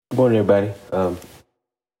Morning, everybody. I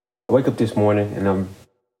wake up this morning and I'm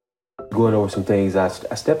going over some things. I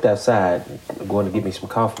stepped outside, going to get me some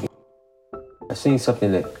coffee. I seen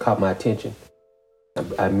something that caught my attention.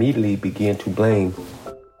 I immediately began to blame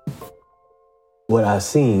what I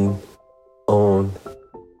seen on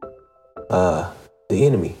the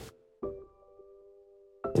enemy.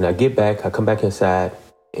 And I come back inside,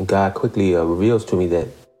 and God quickly reveals to me that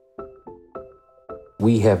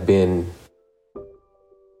we have been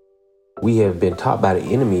taught by the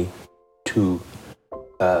enemy to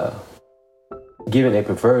given a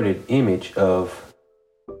perverted image of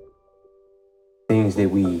things that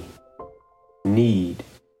we need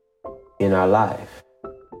in our life.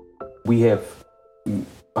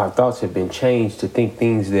 Our thoughts have been changed to think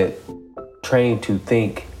trained to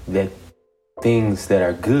think that things that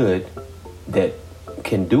are good, that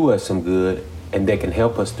can do us some good, and that can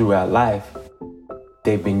help us throughout life,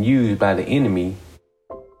 they've been used by the enemy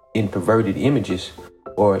in perverted images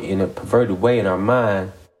or in a perverted way in our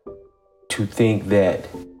mind to think that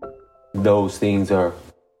those things are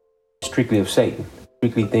strictly of Satan,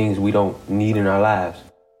 strictly things we don't need in our lives.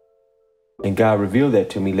 And God revealed that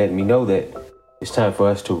to me, letting me know that it's time for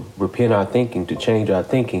us to repent our thinking, to change our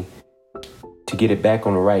thinking, to get it back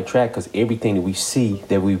on the right track, because everything that we see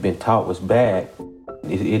that we've been taught was bad,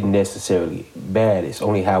 it isn't necessarily bad. It's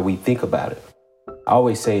only how we think about it. I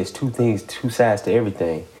always say it's two sides to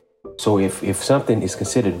everything. So if something is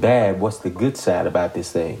considered bad, what's the good side about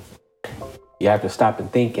this thing? You have to stop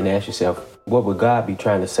and think and ask yourself, what would God be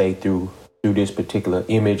trying to say through this particular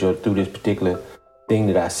image or through this particular thing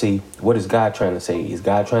that I see? What is God trying to say? Is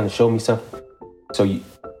God trying to show me something? So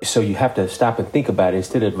you have to stop and think about it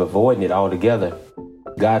instead of avoiding it altogether.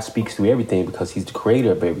 God speaks through everything because he's the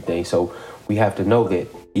creator of everything. So we have to know that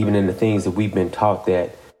even in the things that we've been taught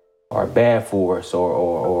that are bad for us or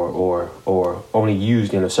only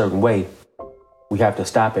used in a certain way, we have to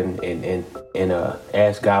stop and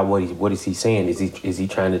ask God what is he saying? Is he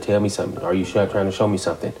trying to tell me something? Are you trying to show me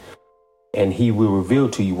something? And he will reveal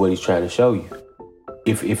to you what he's trying to show you.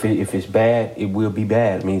 If it's bad, it will be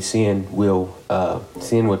bad. I mean, sin will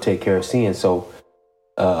take care of sin. So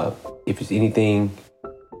if it's anything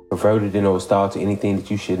perverted in those thoughts, anything that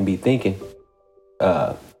you shouldn't be thinking,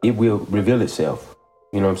 it will reveal itself.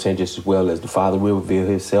 You know what I'm saying? Just as well as the Father will reveal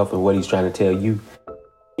himself and what he's trying to tell you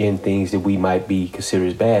in things that we might be considered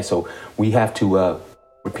as bad. So we have to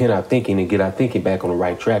repent our thinking and get our thinking back on the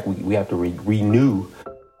right track. We have to renew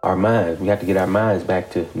our minds. We have to get our minds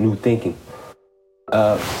back to new thinking.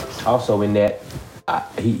 Also in that,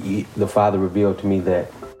 the Father revealed to me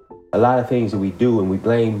that a lot of things that we do and we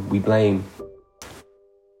blame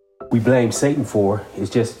Satan for,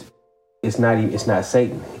 it's not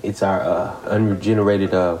Satan. It's our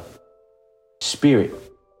unregenerated spirit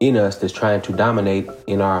in us that's trying to dominate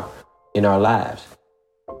in our lives.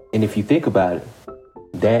 And if you think about it,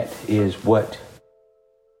 that is it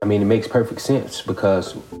makes perfect sense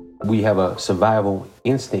because we have a survival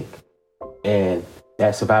instinct, and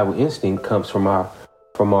that survival instinct comes from our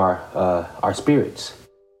spirits,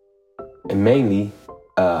 and mainly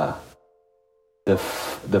the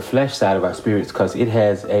flesh side of our spirits, because it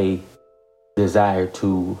has a desire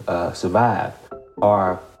to survive.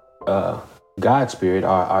 Our God spirit,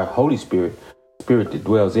 our Holy Spirit that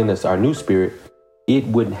dwells in us, our new spirit, it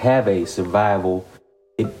wouldn't have a survival.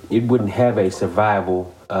 It wouldn't have a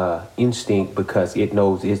survival instinct because it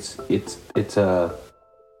knows it's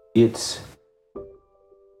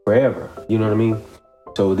forever. You know what I mean?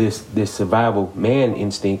 So this survival man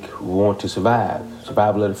instinct wants to survive,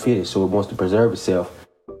 survival of the fittest. So it wants to preserve itself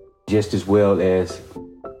just as well as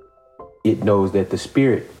it knows that the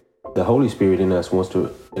Spirit, the Holy Spirit in us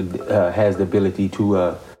has the ability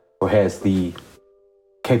to, or has the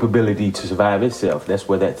capability to survive itself. That's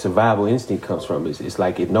where that survival instinct comes from. It's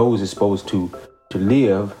like it knows it's supposed to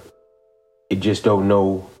live. It just don't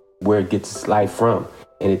know where it gets its life from.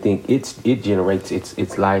 And it think it generates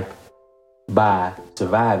its life by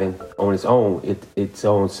surviving on its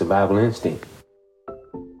own survival instinct.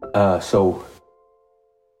 So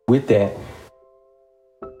with that,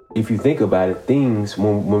 if you think about it, things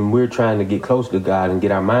when we're trying to get closer to God and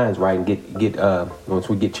get our minds right and get once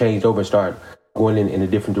we get changed over and start going in a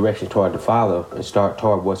different direction toward the Father and start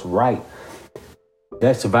toward what's right,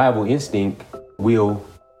 that survival instinct will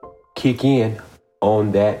kick in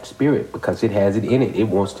on that spirit because it has it in it. It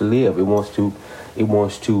wants to live. It wants to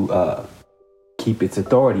keep its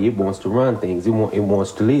authority. It wants to run things. It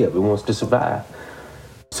wants to live. It wants to survive.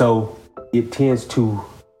 So it tends to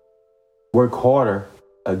work harder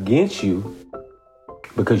against you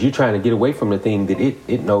because you're trying to get away from the thing that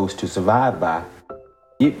it knows to survive by.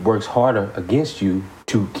 It works harder against you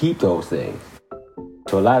to keep those things.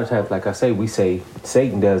 So a lot of times, like I say, we say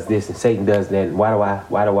Satan does this and Satan does that. And why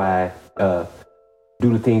do I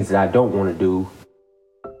do the things that I don't want to do,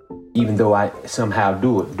 even though I somehow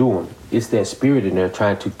do them? It's that spirit in there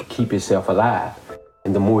trying to keep itself alive.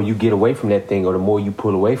 And the more you get away from that thing, or the more you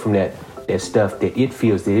pull away from that stuff that it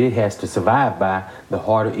feels that it has to survive by, the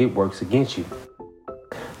harder it works against you.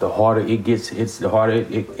 The harder it gets, the harder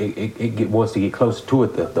it wants to get closer to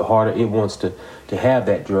it. The harder it wants to have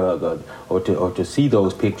that drug, or to see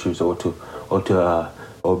those pictures, or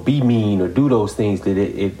be mean, or do those things that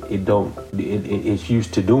it's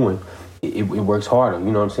used to doing. It works harder.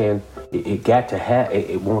 You know what I'm saying?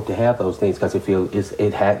 It wants to have those things because it feels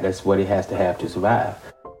that's what it has to have to survive.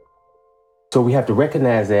 So we have to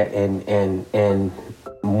recognize that, and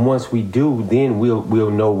once we do, then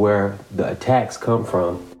we'll know where the attacks come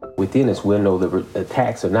from within us. We'll know the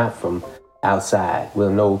attacks are not from outside.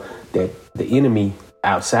 We'll know that the enemy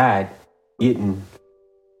outside isn't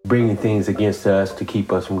bringing things against us to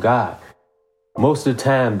keep us from God. Most of the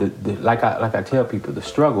time, like I tell people, the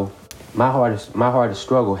struggle, my hardest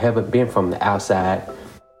struggle haven't been from the outside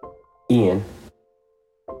in,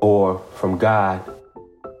 or from God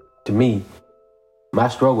to me. My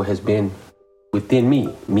struggle has been within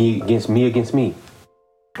me against me,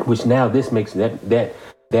 which now this makes that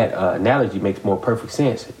analogy makes more perfect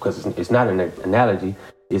sense, because it's not an analogy.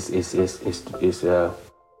 It's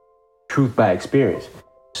truth by experience.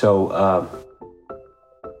 So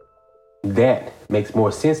that makes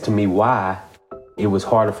more sense to me why it was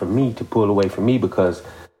harder for me to pull away from me, because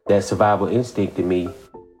that survival instinct in me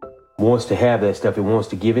wants to have that stuff. It wants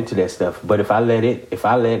to give into that stuff. But if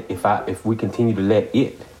we continue to let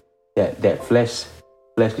that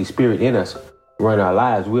fleshly spirit in us run our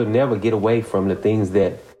lives, we'll never get away from the things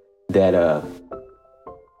that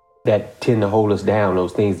tend to hold us down.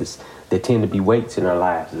 Those things that tend to be weights in our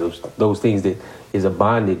lives. Those things that is a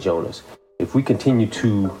bondage on us. If we continue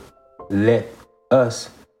to let us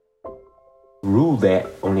rule that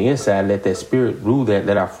on the inside, let that spirit rule that,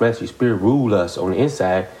 let our fleshly spirit rule us on the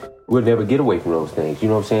inside, we'll never get away from those things. You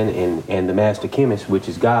know what I'm saying? And the master chemist, which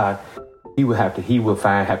is God, he will have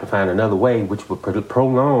to find another way, which would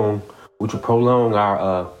prolong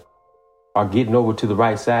our getting over to the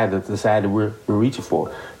right side, the side that we're reaching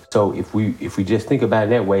for. So if we just think about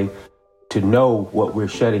it that way, to know what we're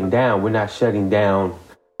shutting down, we're not shutting down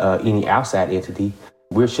any outside entity.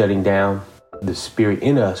 We're shutting down the spirit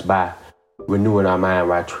in us by renewing our mind,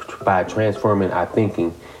 by transforming our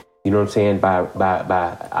thinking. You know what I'm saying? By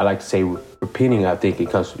I like to say repenting our thinking,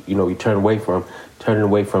 because you turning away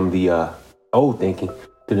from the old thinking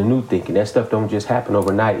to the new thinking. That stuff don't just happen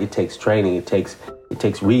overnight. It takes training. It takes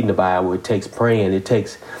reading the Bible. It takes praying. It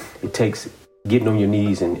takes getting on your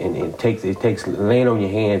knees, and it takes laying on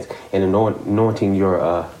your hands and anointing your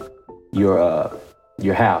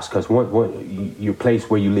house, because your place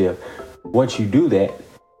where you live. Once you do that,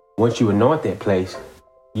 once you anoint that place,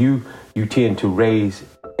 you tend to raise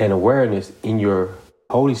an awareness in your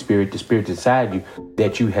Holy Spirit, the spirit inside you,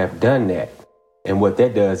 that you have done that. And what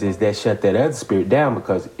that does is that shut that other spirit down,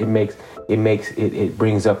 because it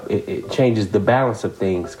changes the balance of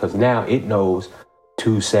things, because now it knows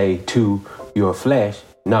to say to your flesh,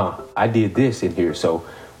 no, I did this in here, so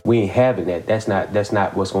we ain't having that. That's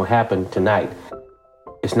not what's going to happen tonight.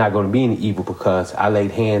 It's not going to be any evil, because I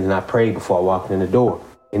laid hands and I prayed before I walked in the door.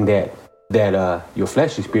 And that your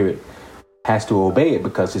fleshly spirit has to obey it,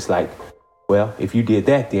 because it's like, well, if you did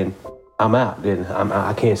that, then I'm out. Then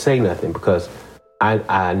I can't say nothing, because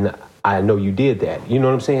I know you did that. You know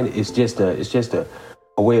what I'm saying? It's just a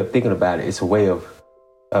way of thinking about it. It's a way of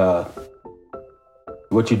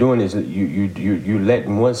what you're doing is you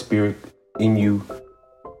letting one spirit in you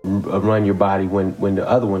run your body when the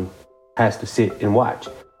other one has to sit and watch.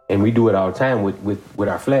 And we do it all the time with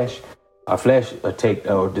our flesh. Our flesh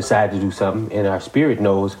decide to do something, and our spirit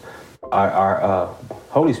knows, our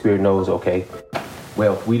Holy Spirit knows, okay,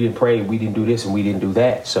 well, we didn't pray, we didn't do this, and we didn't do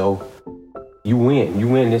that. So you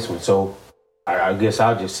win this one. So I guess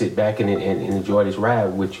I'll just sit back and enjoy this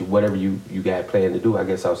ride with you. Whatever you got planned to do, I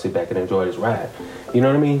guess I'll sit back and enjoy this ride. You know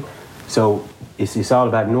what I mean? So it's all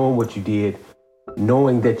about knowing what you did,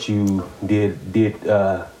 knowing that you did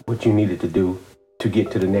what you needed to do to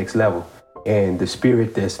get to the next level. And the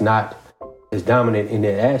spirit that's not as dominant in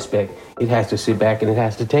that aspect, it has to sit back and it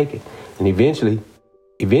has to take it. And eventually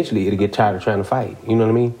it'll get tired of trying to fight. You know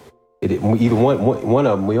what I mean? Either one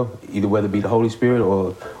of them will, either whether it be the Holy Spirit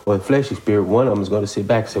or the fleshly spirit, one of them is going to sit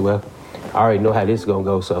back and say, well, I already know how this is going to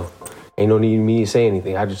go, so ain't no need me to say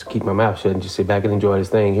anything. I just keep my mouth shut and just sit back and enjoy this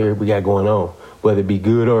thing here we got going on, whether it be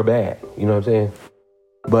good or bad. You know what I'm saying?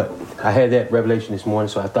 But I had that revelation this morning,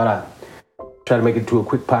 so I thought I'd try to make it to a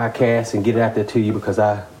quick podcast and get it out there to you, because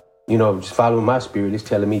just following my spirit is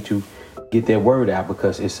telling me to get that word out,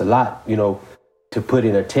 because it's a lot, to put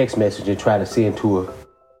in a text message and try to send to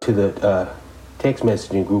the text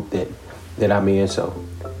messaging group that I'm in. So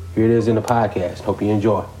here it is in the podcast. Hope you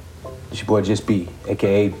enjoy. It's your boy Just B,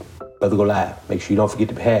 aka Brother Go Live. Make sure you don't forget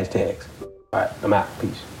the hashtags. All right, I'm out.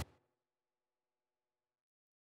 Peace.